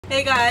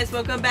Hey guys,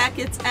 welcome back.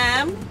 It's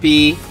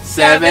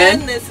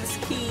P7. This is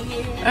Key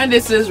here. And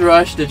this is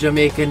Rush, the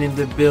Jamaican in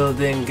the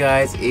building,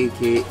 guys,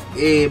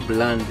 aka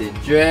Blonded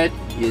Dread,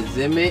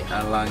 ZIMI,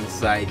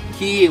 alongside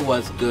Key.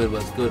 What's good,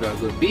 our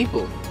good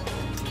people?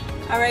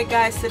 Alright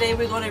guys, today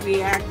we're going to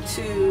react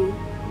to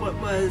what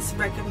was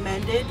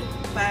recommended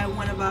by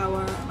one of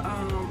our,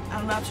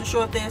 I'm not too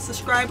sure if they're a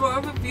subscriber or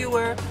a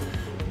viewer,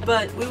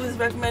 but we was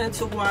recommended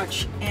to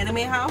watch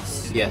Anime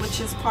House, yes,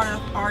 which is part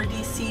of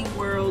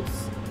RDCWORLD1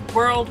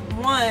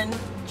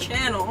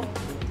 channel,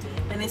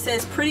 and it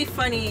says pretty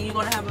funny and you're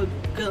gonna have a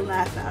good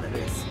laugh out of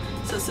this.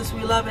 So since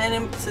we love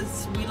anime,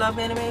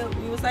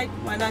 we was like,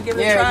 why not give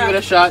it a try? Yeah, give it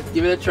a shot,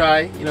 give it a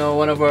try. You know,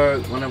 one of our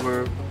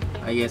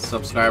I guess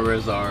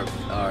subscribers or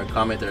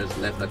commenters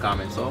left a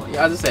comment. So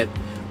yeah, as I said,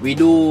 we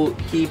do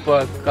keep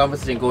a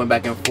conversation going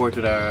back and forth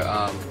with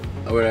our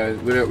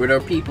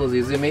peoples,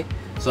 ZIMI.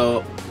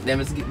 So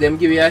them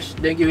give you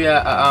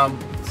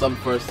some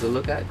first to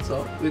look at.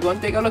 So we're gonna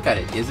take a look at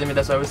it. ZIMI,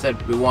 that's why we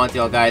said we want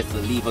y'all guys to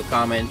leave a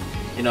comment,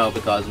 you know,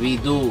 because we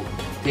do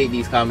take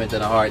these comments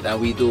in our heart and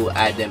we do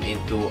add them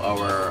into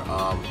our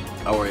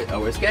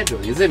schedule.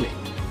 ZIMI.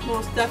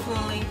 Most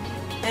definitely.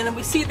 And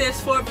we see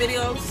there's 4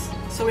 videos,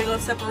 so we're gonna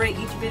separate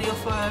each video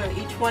for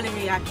each one and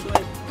react to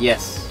it.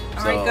 Yes.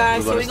 Alright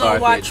guys, so we're gonna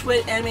watch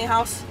with Anime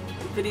House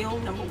video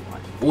number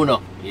 1.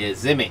 Uno.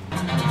 ZIMI.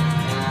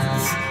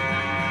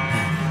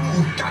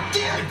 God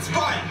damn it,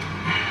 Spike!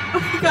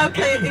 You gotta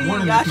play it in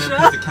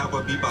Yasha. The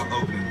Cowboy Bebop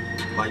opening.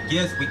 Like,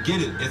 yes, we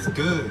get it, it's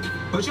good.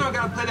 But you don't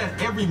gotta play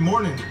that every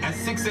morning at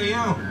 6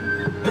 a.m.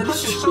 And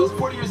plus your show's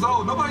 40 years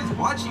old. Nobody's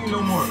watching you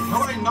no more.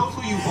 Nobody knows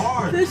who you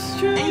are. That's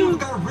true. And you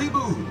got a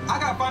reboot. I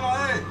got Final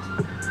Edge.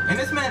 And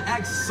this man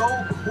acts so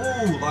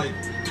cool. Like,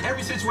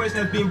 every situation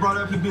that's being brought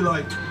up, he'd be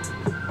like,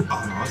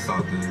 oh no, it's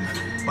all good.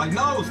 Like,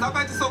 no, stop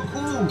acting so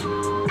cool.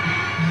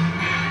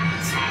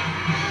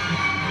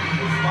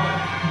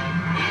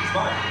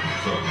 Spike.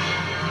 So,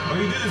 oh,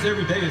 you do this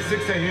every day at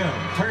 6 a.m.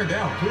 Turn it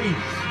down, please.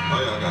 Oh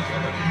yeah, I got you.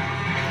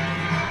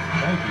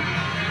 Thank you.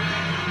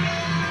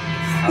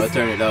 I would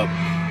turn it up.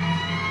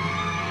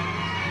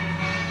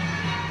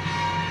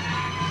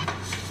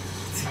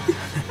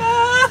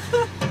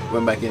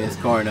 Went back in his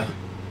corner.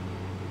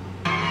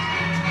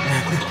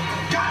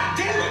 God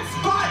damn it,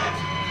 Spike!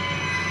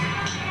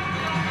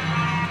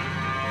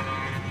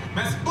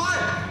 Man,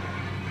 Spike!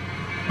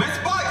 Man,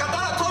 Spike, I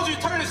thought I told you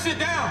to turn this shit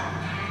down.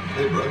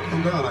 Hey, bro,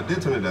 calm down. I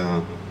did turn it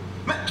down.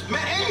 Man,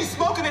 ain't you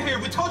smoking in here?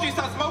 We told you to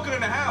stop smoking in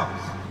the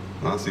house.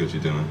 I see what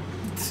you're doing.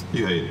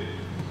 You hate it.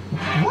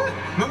 What?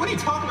 Man, what are you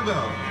talking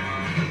about?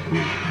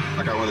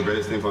 I got one of the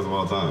greatest theme songs of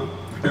all time.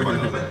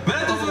 Everybody knows that. Man,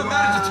 that doesn't even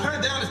matter. Just turn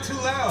it down. It's too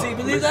loud. Do you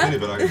believe that?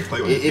 But I can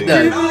play with It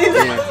does. No, I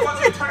just want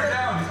you to turn it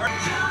down.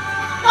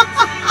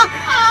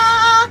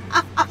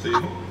 See?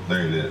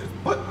 There it is.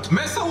 What?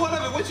 Man, so what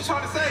of it? What you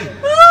trying to say?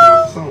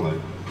 What's the song like?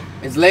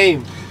 It's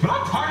lame. But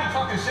I'm tired of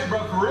talking shit, bro,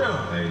 for real.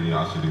 Hey, you know,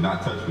 I should do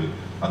not touch me.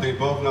 I think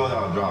both know that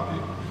I'll drop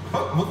you.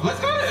 Oh, let's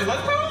go then.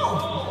 Let's go.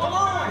 Come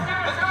on.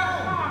 Let's go.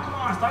 Come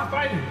on, stop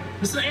fighting.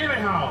 This is an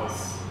anime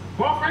house.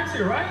 We're all friends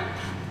here, right?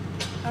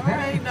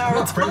 Alright, now I'm we're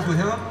not friends with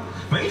him.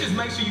 Man, you just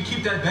make sure you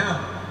keep that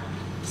down.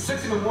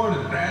 6 in the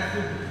morning,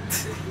 bastard.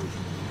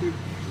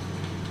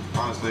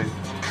 Honestly,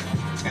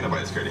 ain't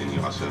nobody scared of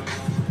Inuyasha.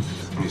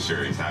 I mean,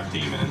 sure, he's half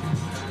demon,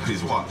 but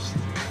he's washed.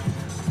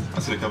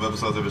 I've seen a couple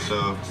episodes of his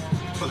show.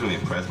 I wasn't really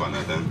impressed by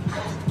nothing.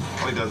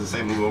 All he does is the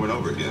same move over and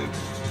over again.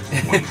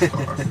 One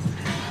star.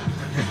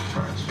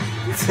 Trash.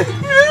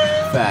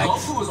 Facts.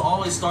 Goku is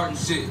always starting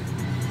shit.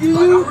 You,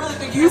 like, I really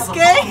think he has a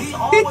scared? He's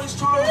always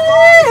trying to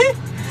fight.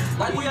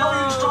 Like, we know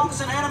you're the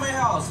strongest in Anime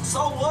House. So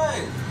what?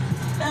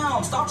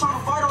 Damn, stop trying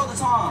to fight all the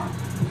time.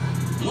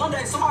 One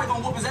day, somebody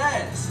gonna whoop his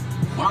ass.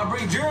 When I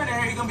bring Jiren in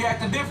here, he gonna be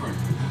acting different.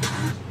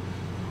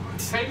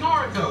 Hey,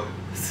 Naruto,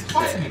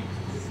 fight me.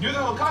 You're the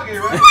Hokage,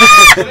 right?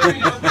 So that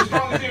means you're the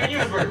strongest here in the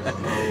universe. I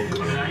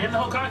mean, I am the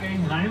Hokage,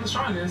 and I am the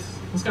strongest.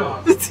 Let's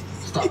go.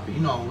 Stop it, you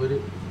know I'm with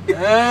it. We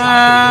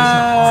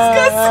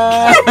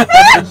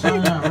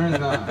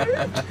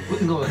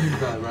can go with him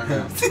right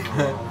now.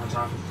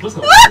 Let's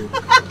go.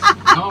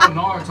 No,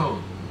 Naruto.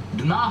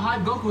 Do not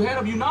hype Goku head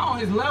up. You're not on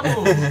his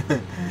level.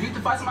 You need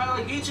to fight somebody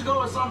like Ichigo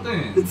or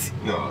something.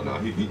 No,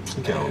 he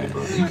can't hold me,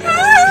 bro.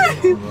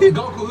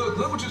 Goku,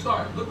 look what you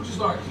start. Look what you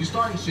start. You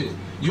starting shit.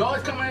 You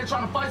always come in here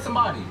trying to fight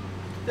somebody.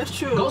 That's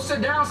true. Go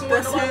sit down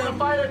somewhere. Nobody want to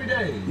fight every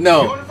day.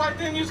 No. You want to fight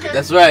then, Yusuke?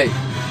 That's right.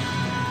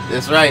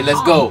 That's right.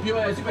 Let's go. Your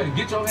ass, you better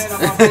get your hand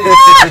out my face.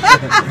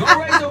 Go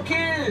raise your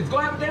kids. Go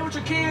have a day with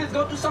your kids.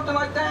 Go do something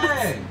like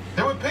that.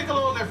 They're with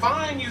Piccolo. They're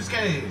fine,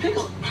 Yusuke.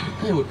 Piccolo.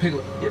 Hey, with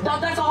Piccolo.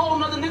 That's a whole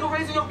nother nigga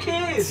raising your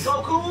kids.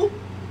 Goku.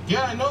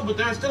 Yeah, I know, but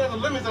there are still other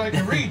limits that I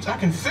can reach. I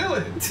can feel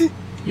it.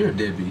 You're a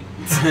deadbeat.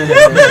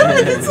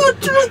 It's so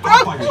true,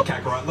 I'll fight you,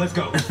 Kakarot. Let's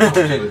go.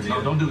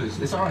 No, don't do this.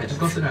 It's alright. Just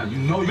go sit down. You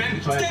know you Man,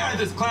 can try. stay out of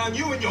this, clown.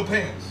 You in your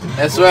pants.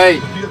 That's right. You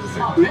have to say.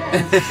 Oh,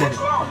 man. What's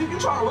wrong? You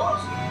trying to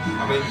roast?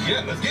 I mean,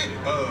 yeah, let's get it.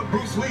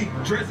 Bruce Lee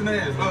dressing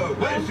as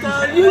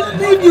You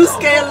leave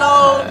Yusuke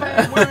alone.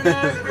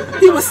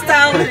 He was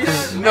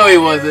stylish. No, he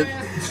wasn't.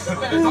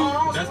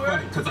 That's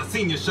funny, because I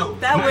seen your show.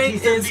 That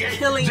wig is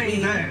killing me.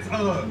 Jeans ass.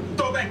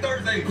 Throwback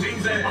Thursday,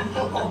 jeans ass.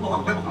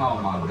 Oh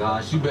my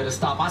gosh, you better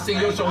stop. I seen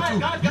your show too. You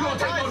don't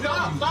take no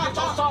W. Get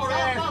your sorry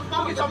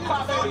ass. Get your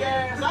pop baby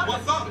ass.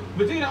 What's up?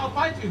 Vegeta, I'll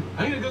fight you.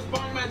 I need a good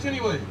sparring match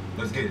anyway.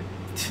 Let's get it.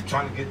 I'm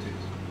trying to get this.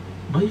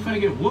 But you finna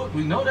get whooped,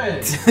 we know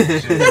that.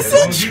 As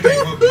long as you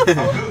can't whoop me, I'm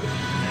good.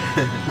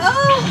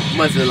 Oh.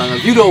 Much as long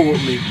as you don't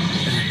whoop me.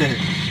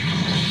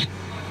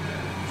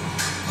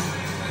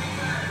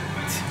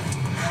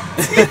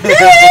 He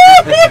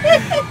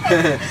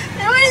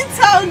already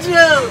told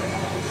you.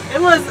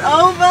 It was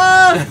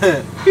over.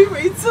 He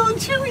already told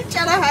you. He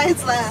tried to hide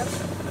his laugh.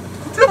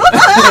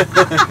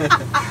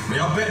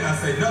 Y'all better not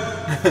say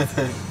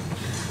nothing.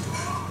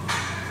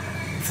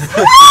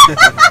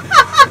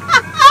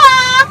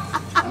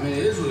 I mean,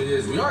 it is what it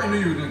is. We already knew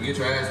you were gonna get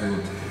your ass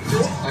whooped.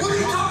 What are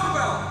you talking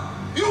about?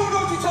 You don't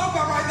know what you're talking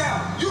about right now.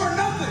 You are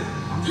nothing.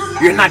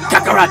 You're not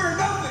Kakarot. You're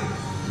nothing.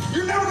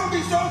 You're never gonna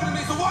be stronger than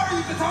me, so why are you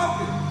even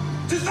talking?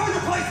 Just know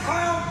your place,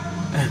 clown.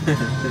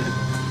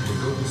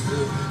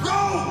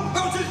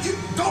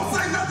 Don't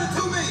say nothing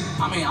to me.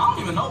 I mean, I don't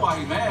even know why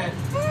he's mad.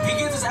 He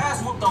gets his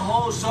ass whooped the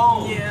whole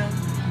show. Yeah.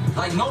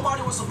 Like,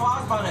 nobody was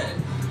surprised by that.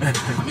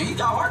 I mean, he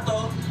got heart,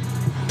 though.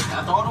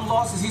 After all them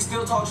losses, he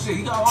still talks shit.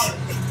 He got heart.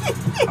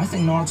 I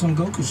think Naruto and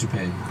Goku should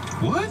pay.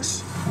 What?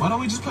 Why don't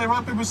we just play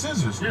rock, paper,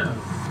 scissors? Yeah.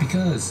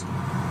 Because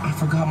I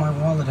forgot my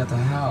wallet at the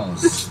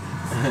house.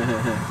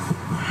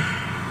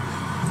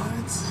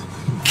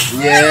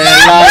 Yeah,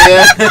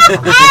 liar.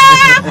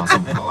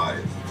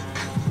 Like,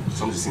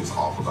 something just seems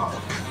off about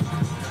him.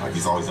 Like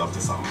he's always up to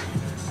something.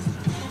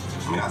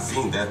 I mean, I've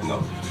seen Death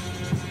Note.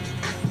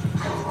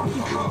 I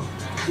don't know.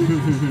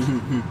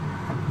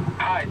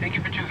 Hi, thank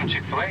you for choosing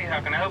Chick-fil-A.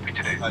 How can I help you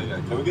today? Hi,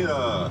 can we get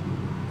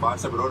 5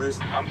 separate orders?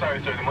 I'm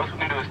sorry, sir. The most we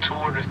can do is 2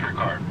 orders per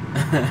card.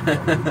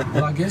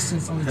 Well, I guess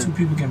since only 2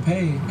 people can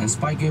pay, and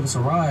Spike gave us a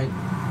ride,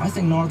 I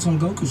think Naruto and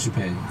Goku should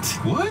pay.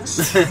 What?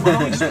 Why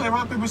don't we just play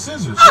rock, paper,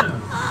 scissors?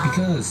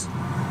 Because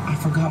I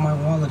forgot my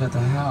wallet at the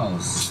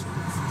house.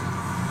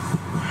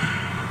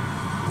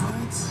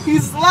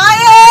 He's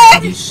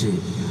lying. Hey, shit.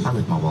 I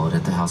left my wallet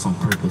at the house on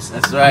purpose.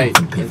 That's right.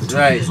 I paid for That's 2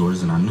 right. people's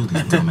orders, and I knew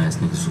these dumbass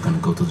niggas were gonna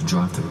go through the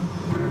drive-thru.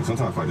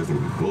 Sometimes I find this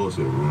thing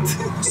bullshit, man.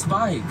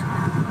 Spike,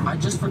 I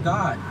just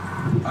forgot.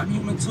 I'm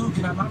human too.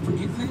 Can I not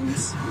forget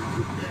things?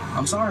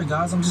 I'm sorry,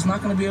 guys. I'm just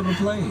not gonna be able to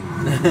play.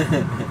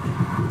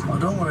 Oh,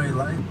 don't worry,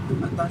 Light.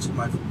 I thought you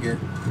might forget.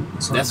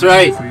 So That's I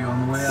right. for you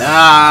on the way out.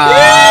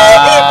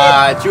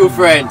 Ah, true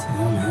friend.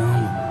 Damn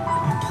him.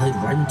 I played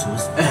right into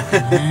his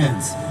fucking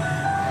hands.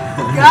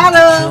 Got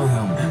Kill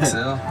him. him.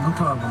 Sell, no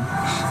problem.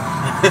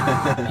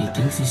 He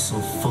thinks he's so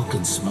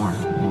fucking smart.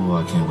 Oh,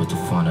 I can't wait to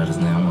find out his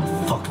name. I'm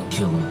gonna fucking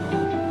kill him.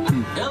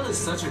 Elle is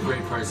such a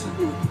great person.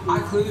 I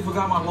clearly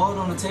forgot my wallet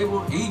on the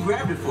table and he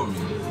grabbed it for me.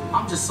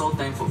 I'm just so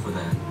thankful for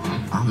that.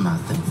 I'm not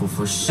thankful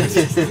for shit.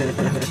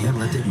 But I can't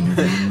let the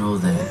interviewer know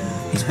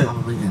that. He's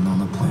probably been on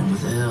the plane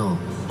with Elle.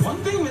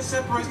 One thing that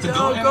separates the Yo,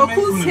 GO anime Goku's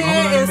from the normal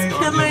hair is anime are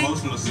the killing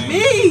emotional scenes.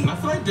 me. And I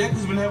feel like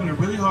Deku's been having a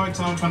really hard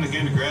time trying to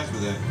gain the grasp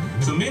of that.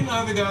 So me and the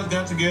other guys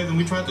got together and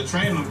we tried to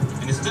train him,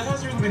 and it still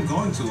hasn't really been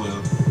going too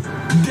well.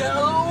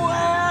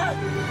 Delaware!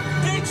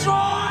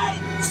 Detroit!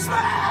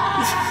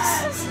 Smash!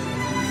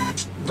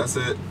 That's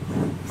it.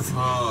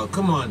 Oh,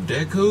 come on,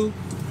 Deku.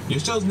 Your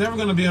show's never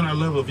gonna be on our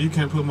level if you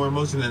can't put more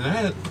emotion than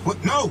that.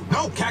 What? No,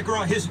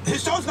 Kakarot. His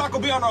show's not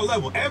gonna be on our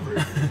level ever.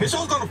 His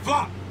show's gonna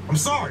flop. I'm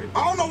sorry.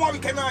 I don't know why we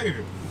came out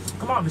here.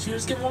 Come on, but you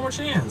just give him one more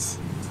chance.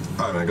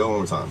 All right, man, go one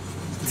more time.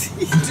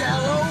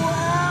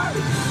 Delaware!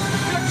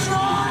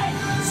 Detroit!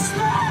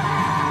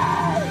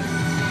 Smash!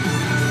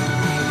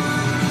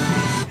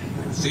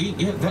 See,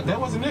 yeah, that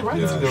wasn't it, right?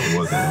 Yeah, it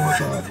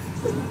wasn't.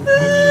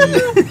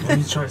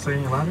 Maybe try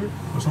saying it louder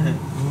or something.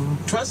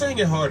 Try saying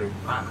it harder.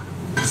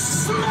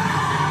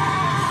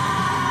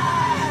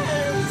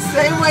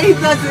 Same way he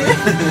does it.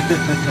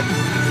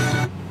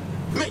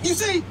 Man, you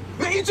see?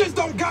 Man, you just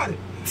don't got it.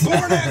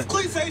 Boring ass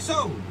cliche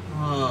show.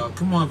 Oh,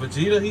 come on,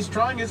 Vegeta. He's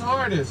trying his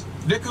hardest.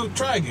 Deku,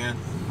 try again.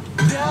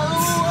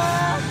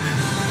 Delaware!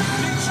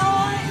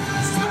 Detroit!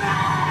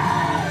 Smash!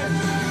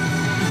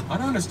 I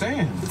don't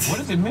understand. What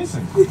is it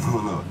missing? I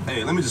don't know.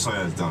 Hey, let me just show you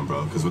how it's done,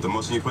 bro. Because with the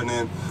emotion you're putting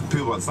in,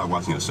 people about to stop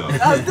watching your show.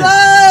 I'm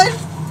done.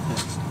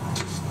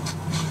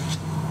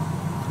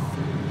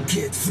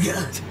 Kids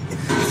got.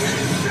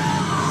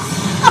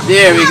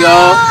 There we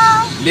go.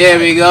 There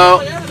we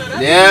go.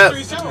 Yep.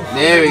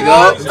 There we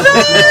go.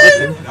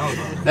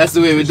 That's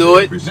the way we do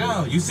it.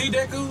 Now, you see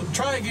Deku?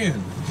 Try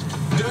again.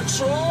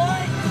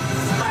 Detroit!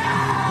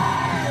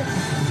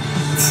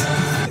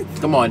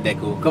 Come on,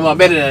 Deku. Come on,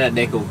 better than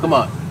that, Deku. Come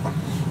on.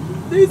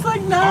 He's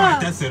like, All nah.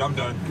 right, that's it. I'm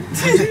done.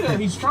 Vegeta,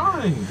 he's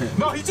trying.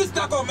 No, he's just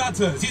not gonna amount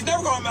to us. He's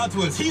never gonna amount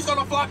to us. He's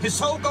gonna flop. His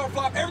show's gonna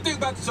flop. Everything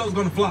about the show's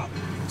gonna flop.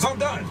 So I'm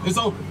done. It's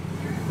over.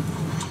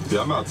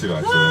 Yeah, I'm out too,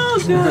 actually. Oh,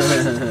 God.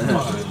 Come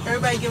on.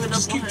 Everybody giving up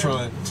Just on keep him.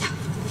 trying.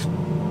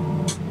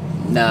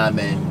 Nah,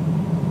 man.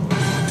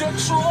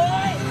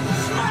 Detroit!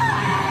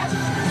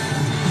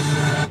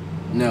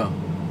 No.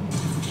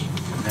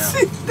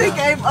 They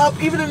gave up.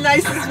 Even the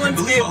nicest I ones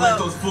believe gave I let up.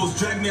 those fools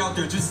drag me out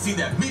there just to see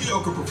that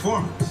mediocre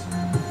performance.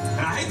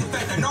 And I hate the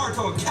fact that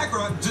Naruto and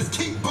Kakarot just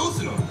keep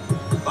boosting them.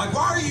 Like,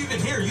 why are you even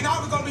here? You're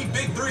never gonna be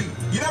Big 3.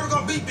 You're never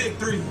gonna be Big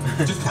 3.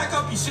 Just pack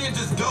up your shit and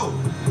just go.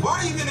 Why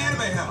are you in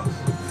Anime House?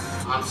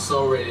 I'm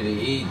so ready to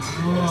eat.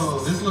 Oh,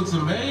 this looks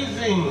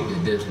amazing.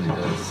 It definitely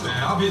does.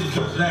 Man, I'll be the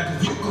judge of that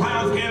because you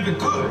clowns can't even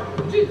cook.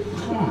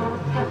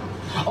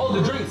 Oh,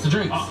 the drinks. Oh,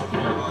 you're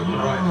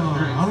right.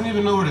 I don't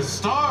even know where to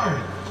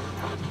start.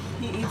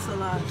 He eats a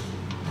lot.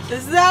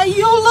 Is that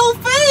you,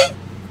 Luffy?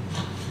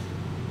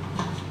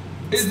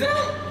 Is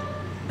that?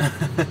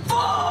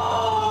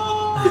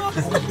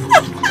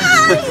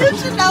 You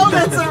should know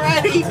that's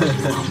already.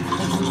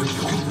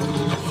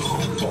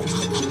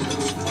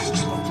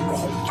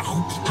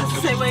 That's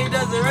the same way he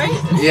does it, right?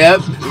 Yep.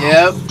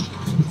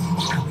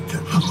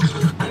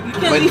 You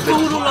can't leave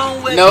food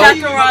alone with No.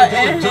 Kakarot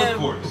and him.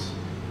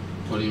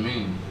 What do you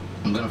mean?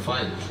 I'm gonna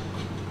fight.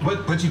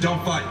 But you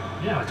don't fight.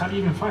 Yeah, like how do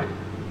you even fight?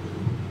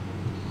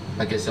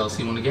 I guess y'all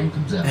see when the game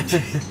comes out.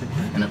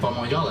 And if I'm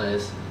on y'all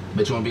ass,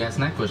 bet you won't be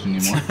asking that question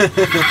anymore.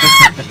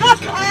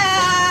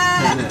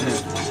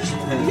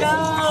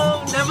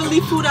 Yo, never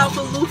leave food out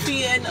for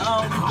Luffy and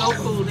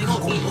Goku. They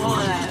gonna eat all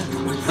of that.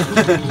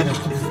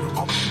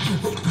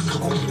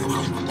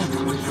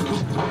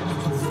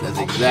 That's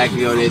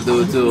exactly what they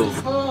do too.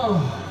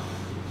 Oh,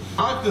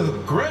 I feel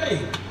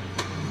great.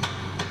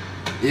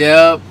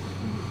 Yep.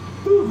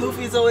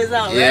 Luffy's always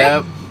out, right?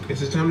 Yep.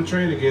 Guess it's time to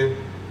train again.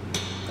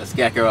 That's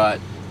Kakarot.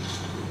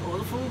 All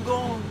the food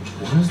gone.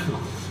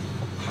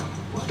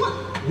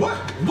 What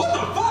the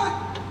fuck?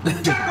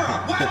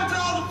 Kakarot, what happened to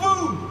all the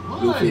food?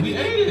 Luffy We did it.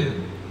 ate it.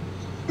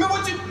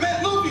 Man,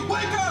 Luffy,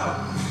 wake up!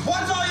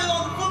 Why'd y'all eat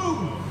all the food?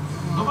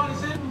 Nobody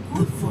said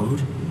The food?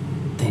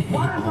 They ate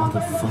all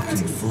the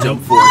fucking food.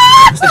 Jump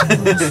force.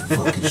 This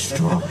fucking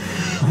straw.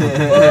 I'm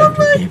gonna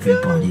murder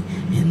everybody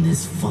in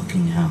this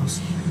fucking house.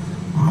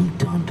 I'm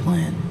done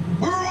playing.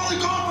 We were only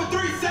gone for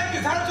 3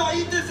 seconds. How did y'all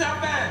eat this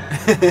that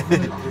fast?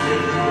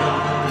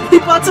 He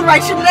about to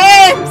write your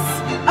names.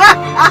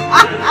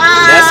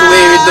 That's the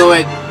way we do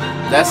it.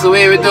 That's the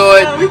way we do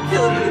it. Oh, we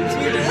killed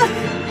Vegeta.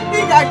 He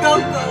got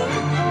Goku.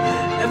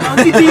 And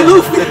Monkey D.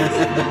 Luffy.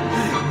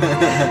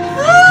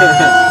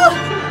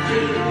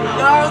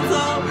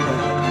 Naruto.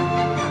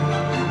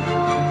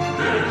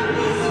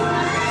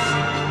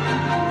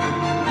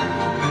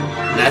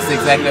 That's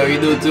exactly what you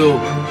do too.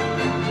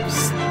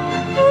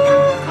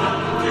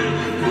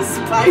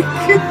 Spike.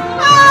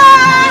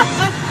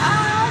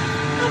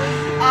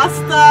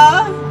 Asta.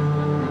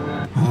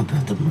 I'm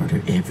about to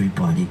murder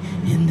everybody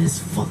in this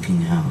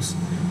fucking house.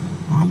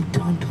 I'm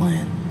done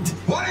playing.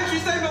 Why didn't you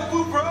say no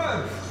food for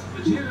us?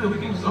 Vegeta, we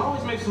can just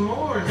always make some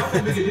more. It's not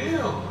that big a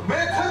deal.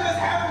 Man, cook us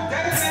half a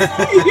day.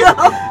 Yo,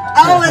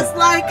 I was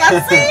like, I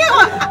see you.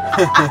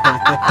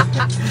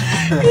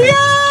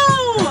 Yo,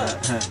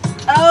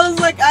 I was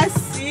like, I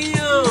see you.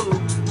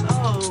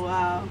 Oh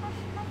wow.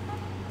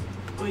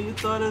 When you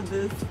thought of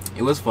this,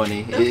 It was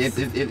funny.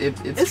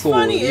 It's cool.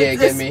 funny. Yeah,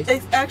 get me?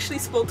 It actually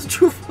spoke the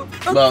truth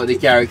About the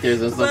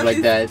characters and stuff About like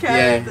these that.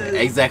 characters. Yeah,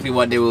 exactly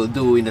what they will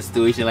do in a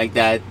situation like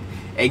that.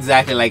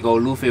 Exactly like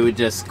Luffy would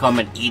just come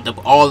and eat up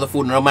all the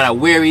food no matter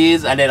where he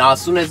is, and then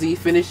as soon as he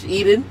finish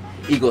eating,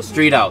 he goes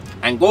straight out.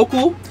 And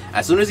Goku,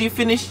 as soon as he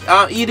finish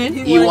eating,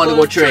 he want to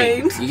go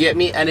train. You get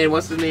me? And then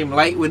what's the name?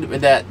 Light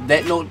with that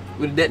Death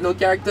Note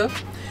character.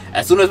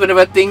 As soon as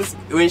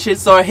when shit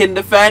start hitting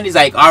the fan, he's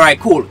like, all right,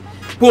 cool.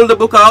 Pull the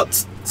book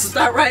out.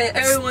 Start writing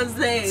everyone's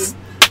name.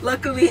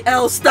 Luckily,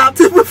 L stopped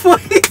it before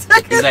he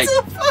took it like,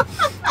 too far.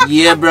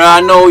 Yeah, bro,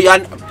 I know.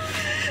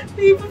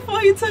 Before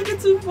he took it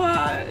too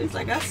far, he's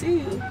like, I see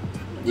you.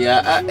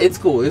 Yeah, it's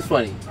cool. It's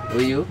funny.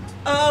 Were you?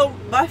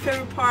 My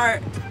favorite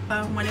part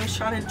when they was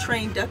trying to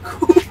train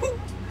Deku.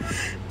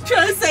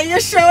 Trying to say your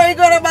show ain't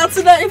going about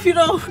tonight if you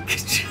don't.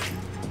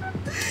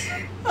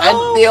 And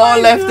they all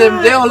left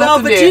him. They all left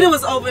him there. Vegeta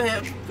was over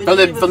him.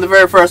 From the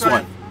very first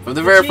one. From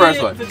the very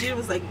first one. Vegeta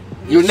was like,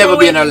 you'll never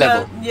be on our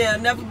level. Yeah,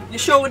 never. Your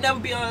show would never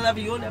be on a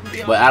level. You'll never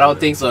be on. But I don't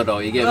think so though.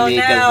 You get me?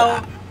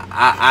 Because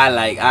I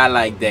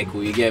like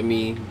Deku. You get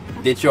me?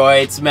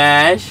 Detroit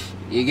Smash.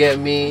 You get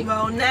me?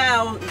 Well,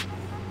 now,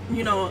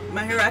 you know,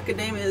 My Hero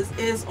Academia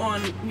is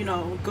on, you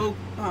know,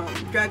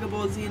 Dragon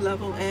Ball Z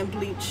level and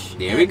Bleach.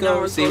 There we go.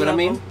 Naruto See what I level.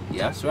 mean?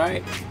 Yeah, that's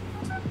right.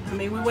 I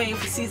mean, we're waiting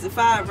for season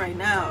 5 right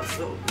now,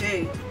 so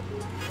hey.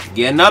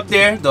 Getting up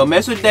there. Don't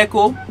mess with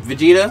Deku.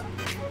 Vegeta.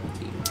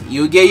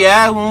 You get too,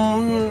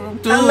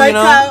 I like you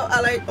know?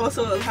 I like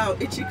also how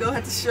Ichigo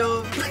had to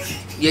show.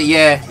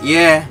 Yeah.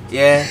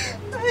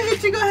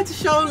 Ichigo had to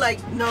show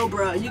like, no,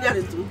 bro, you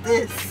gotta do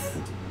this.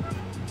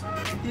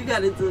 You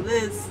gotta do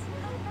this.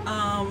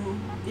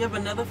 You have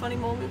another funny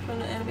moment from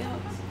the anime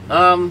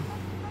house?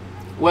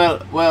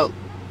 Well,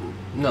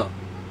 no.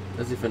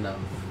 That's it for now.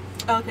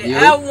 Okay, You? I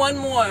have one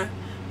more.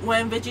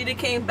 When Vegeta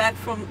came back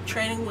from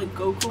training with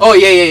Goku. Oh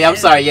yeah. I'm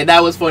sorry. Yeah,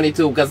 that was funny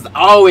too. Because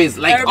always.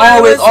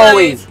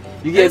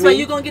 You get it's me? like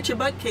you're gonna get your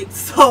butt kicked.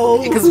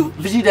 So because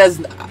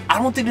Vegeta's, I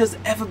don't think there's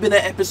ever been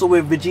an episode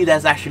where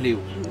Vegeta's actually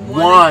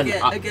won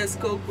against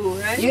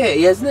Goku, right? Yeah,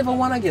 he has never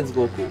won against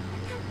Goku.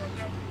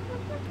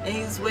 And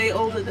he's way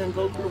older than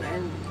Goku,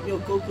 and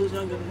Goku's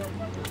younger than him.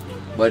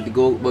 But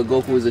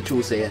Goku is a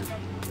true Saiyan.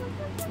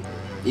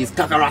 He's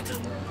Kakarot.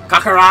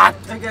 Kakarot!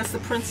 I guess the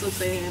Prince of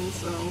Saiyan,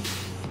 so.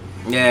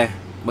 Yeah,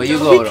 but you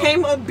go. He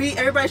came up beat.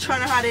 Everybody trying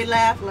to how they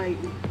laugh like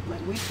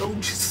we told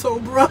you so,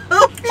 bro.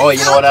 Oh,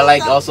 you know what I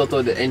like also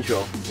to the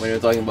intro when you're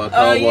talking about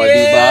Cowboy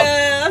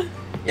Bebop.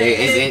 Yeah,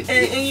 in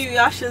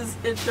Yuyasha's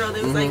intro,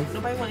 they was like,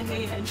 nobody want to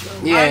hear your intro.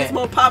 Yeah. Mine is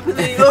more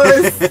popular than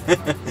yours.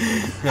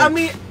 I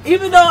mean,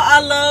 even though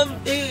I love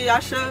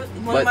Inuyasha,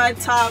 one of my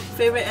top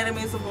favorite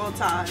animes of all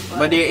time.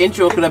 But their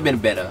intro could have been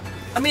better.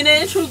 I mean,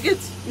 the intro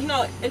gets,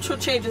 intro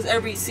changes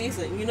every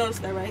season. You notice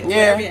that, right?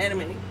 Yeah. Every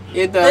anime.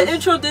 It does. The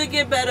intro did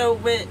get better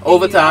with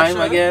over time, Inuyasha.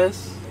 I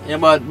guess. Yeah,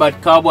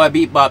 but Cowboy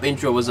Bebop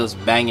intro was just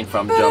banging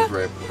from jump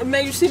rip. It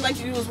made you seem like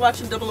you was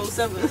watching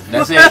 007.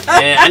 That's it.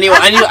 And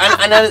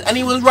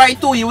he was right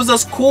too. He was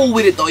just cool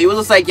with it though. He was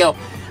just like, yo,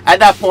 at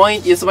that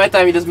point, it's my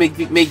time. You just make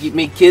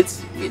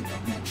kids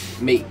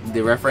make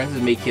the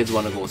references, make kids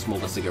want to go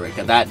smoke a cigarette.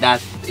 Cause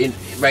that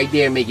right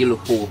there make you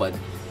look cool. But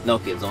no,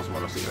 kids, don't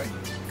smoke a cigarette.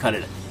 Cut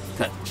it.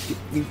 Cut.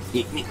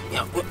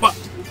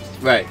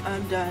 Right.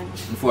 I'm done.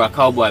 Before a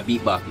Cowboy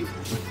Bebop you.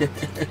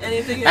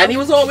 Anything else? And he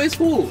was always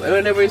cool.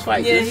 Whenever he's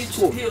fighting, yeah, he was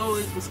cool. He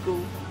always was cool.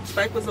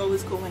 Spike was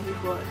always cool when he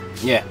fought.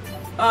 Yeah.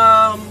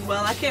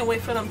 Well, I can't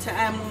wait for them to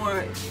add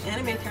more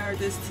anime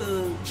characters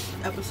to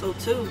episode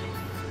 2.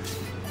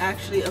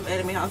 Actually, of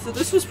Anime House. So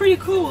this was pretty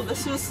cool.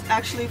 This was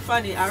actually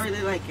funny. I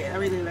really like it.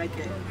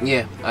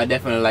 Yeah, I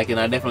definitely like it.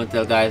 I definitely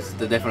tell guys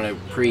to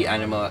definitely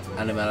Animal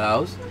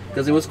House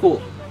because it was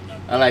cool.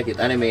 I like it.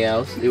 Anime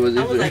House. I was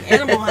like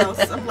Animal House.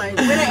 I'm like,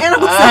 where the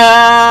animals?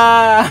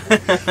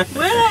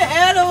 Where the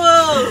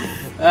animals?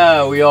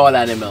 We all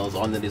animals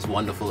under this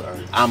wonderful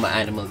earth. I'm an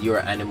animal. You're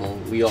an animal.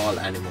 We all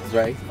animals,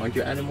 right? Aren't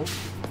you animals?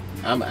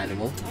 I'm an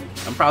animal.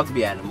 I'm proud to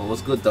be an animal.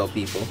 What's good though,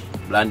 people?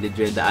 Blonded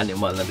dread the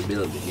animal of the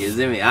building. You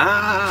see me?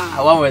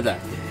 One more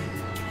time.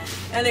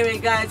 Anyway,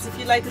 guys, if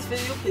you like this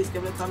video, please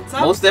give it a thumbs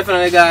up. Most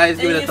definitely, guys,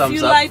 give it a thumbs up. If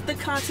you like the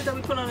content that we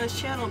put on this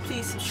channel,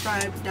 please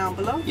subscribe down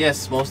below.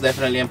 Yes, most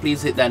definitely, and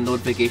please hit that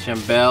notification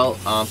bell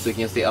so you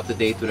can stay up to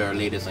date with our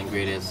latest and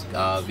greatest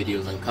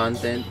videos and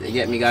content. You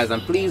get me, guys?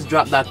 And please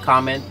drop that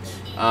comment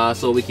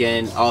so we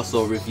can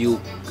also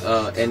review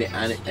any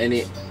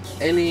anime,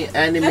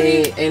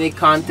 any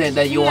content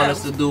that you want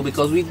us to do,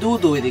 because we do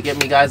it. You get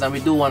me, guys? And we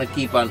do want to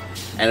keep on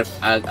a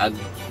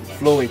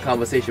flowing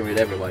conversation with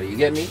everybody. You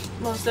get me?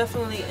 Most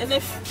definitely. And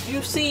if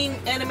you've seen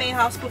Anime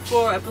House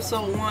before,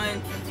 episode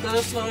 1, let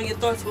us know your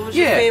thoughts. What was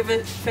your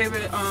favorite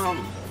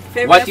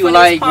what you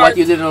like, what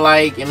you didn't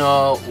like, you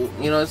know,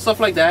 stuff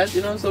like that,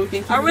 so we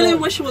can keep I really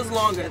going. wish it was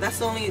longer. That's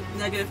the only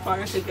negative part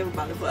I could give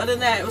about it. But other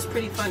than that, it was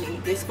pretty funny.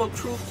 They spoke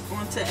truth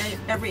onto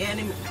every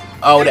anime.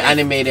 Oh, the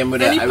anime them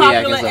with the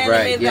popular anime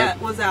right, that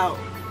was out.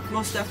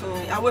 Most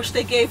definitely. I wish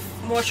they gave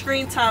more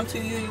screen time to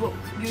Yu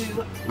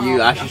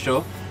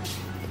Hakusho.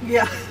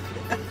 Yeah.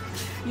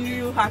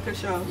 Yu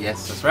Hakusho.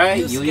 Yes, that's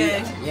right.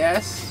 Yusuke.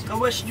 Yes. I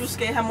wish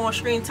Yusuke had more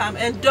screen time.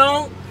 And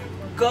don't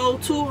go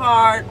too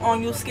hard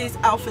on Yusuke's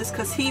outfits,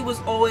 because he was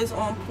always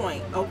on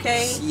point,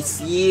 okay?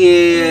 His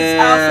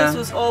outfits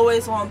was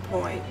always on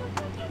point.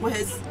 With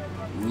his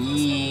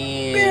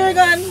spear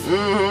gun.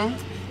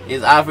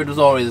 His outfit was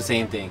always the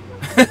same thing.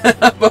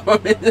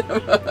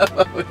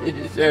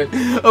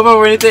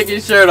 When he take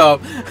his shirt off,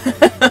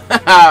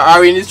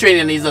 or in his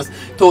training, he's just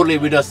totally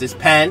with us his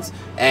pants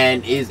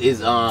and his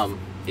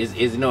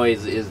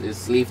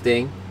sleeve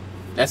thing.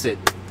 That's it.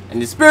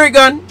 And the spirit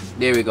gun.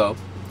 There we go.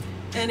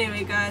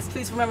 Anyway, guys,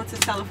 please remember to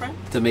tell a friend,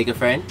 to make a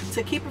friend,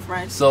 to keep a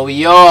friend, so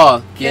we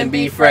all can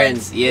be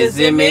friends. You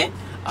see me?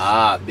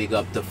 Big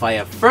up to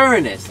Fire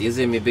Furnace. You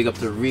see me? Big up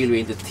to Real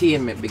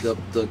Entertainment. Big up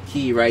to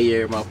Key right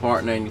here, my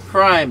partner in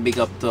crime. Big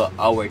up to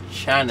our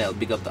channel.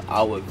 Big up to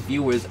our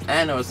viewers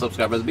and our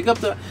subscribers. Big up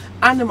to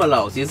Animal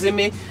House. You see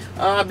me?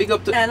 Big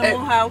up to Animal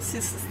House.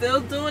 He's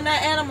still doing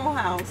that Animal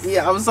House.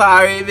 Yeah, I'm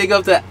sorry. Big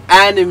up to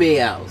Anime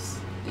House.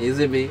 You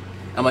see me?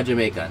 I'm a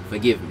Jamaican,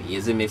 forgive me.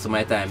 You see me? So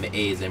my time the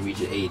A's and reach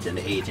the age and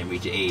the age and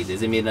reach the A's. You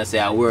see me? Not say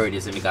a word, you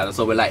see me? Because that's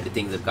how we like the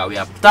things, because we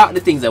have to talk the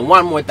things and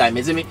one more time,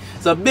 you see me?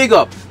 So big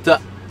up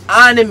to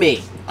Anime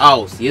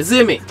House, you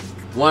see me?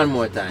 One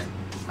more time.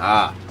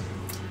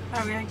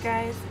 Alright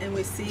guys, and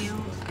we'll see you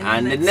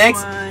in the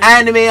next one.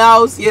 Anime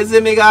House, you see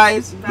me,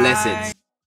 guys? Bye. Blessings.